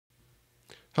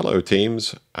Hello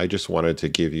teams, I just wanted to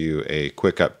give you a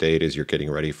quick update as you're getting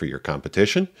ready for your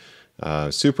competition.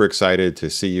 Super excited to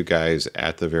see you guys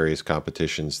at the various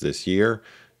competitions this year.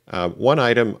 One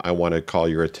item I want to call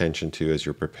your attention to as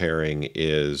you're preparing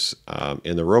is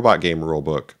in the robot game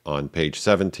rulebook on page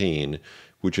 17,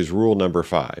 which is rule number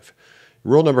 5.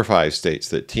 Rule number 5 states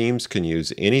that teams can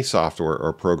use any software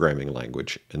or programming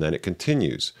language, and then it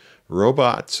continues.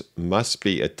 Robots must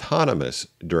be autonomous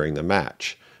during the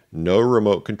match. No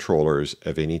remote controllers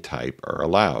of any type are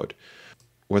allowed.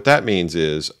 What that means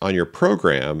is on your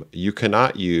program, you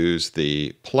cannot use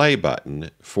the play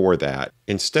button for that.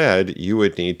 Instead, you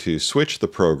would need to switch the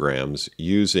programs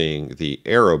using the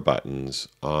arrow buttons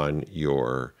on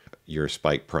your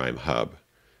Spike Prime hub.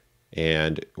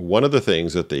 And one of the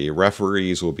things that the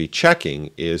referees will be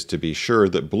checking is to be sure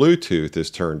that Bluetooth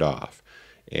is turned off.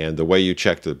 And the way you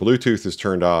check that Bluetooth is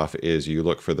turned off is you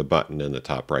look for the button in the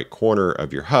top right corner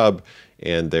of your hub,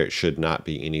 and there should not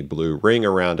be any blue ring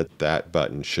around it. That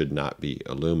button should not be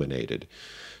illuminated.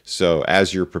 So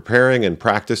as you're preparing and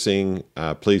practicing,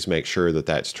 please make sure that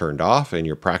that's turned off in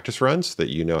your practice runs so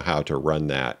that you know how to run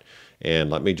that. And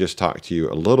let me just talk to you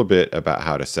a little bit about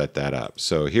how to set that up.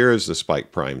 So here is the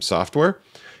Spike Prime software.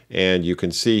 And you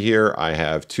can see here I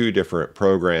have two different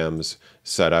programs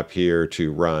set up here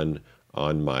to run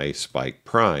on my Spike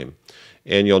Prime.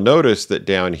 And you'll notice that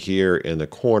down here in the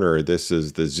corner, this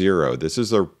is the 0. This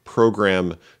is a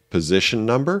program position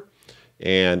number.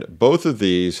 And both of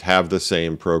these have the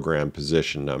same program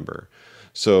position number.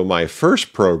 So my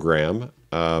first program,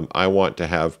 I want to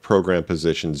have program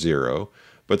position 0.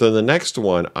 But then the next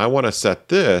one, I want to set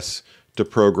this to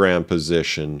program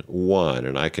position 1.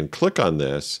 And I can click on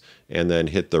this and then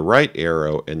hit the right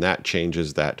arrow, and that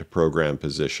changes that to program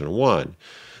position 1.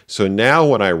 So now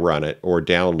when I run it or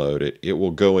download it, it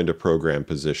will go into program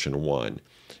position 1.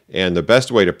 And the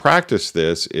best way to practice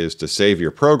this is to save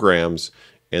your programs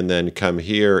and then come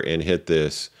here and hit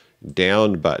this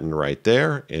down button right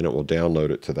there, and it will download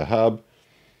it to the hub.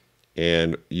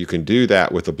 And you can do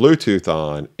that with the Bluetooth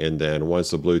on, and then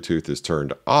once the Bluetooth is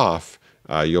turned off,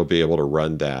 you'll be able to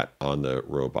run that on the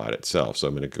robot itself. So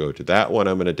I'm going to go to that one.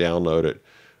 I'm going to download it.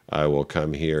 I will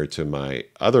come here to my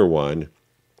other one.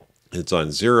 It's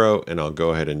on 0, and I'll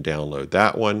go ahead and download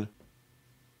that one.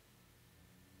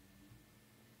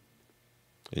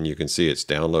 And you can see it's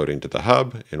downloading to the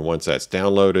hub. And once that's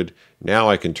downloaded, now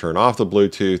I can turn off the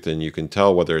Bluetooth, and you can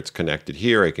tell whether it's connected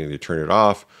here. I can either turn it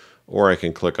off, or I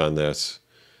can click on this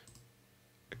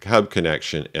hub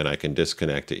connection, and I can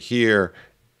disconnect it here.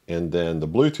 And then the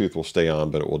Bluetooth will stay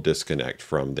on, but it will disconnect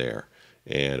from there.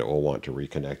 And it will want to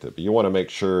reconnect it. But you want to make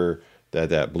sure that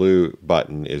that blue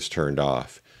button is turned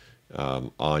off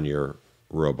on your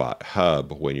robot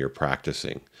hub when you're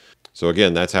practicing. So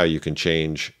again, that's how you can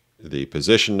change the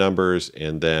position numbers,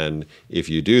 and then if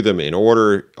you do them in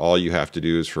order, all you have to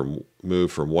do is move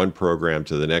from one program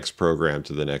to the next program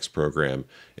to the next program,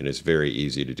 and it's very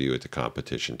easy to do at the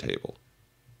competition table.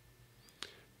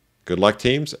 Good luck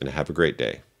teams, and have a great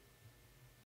day.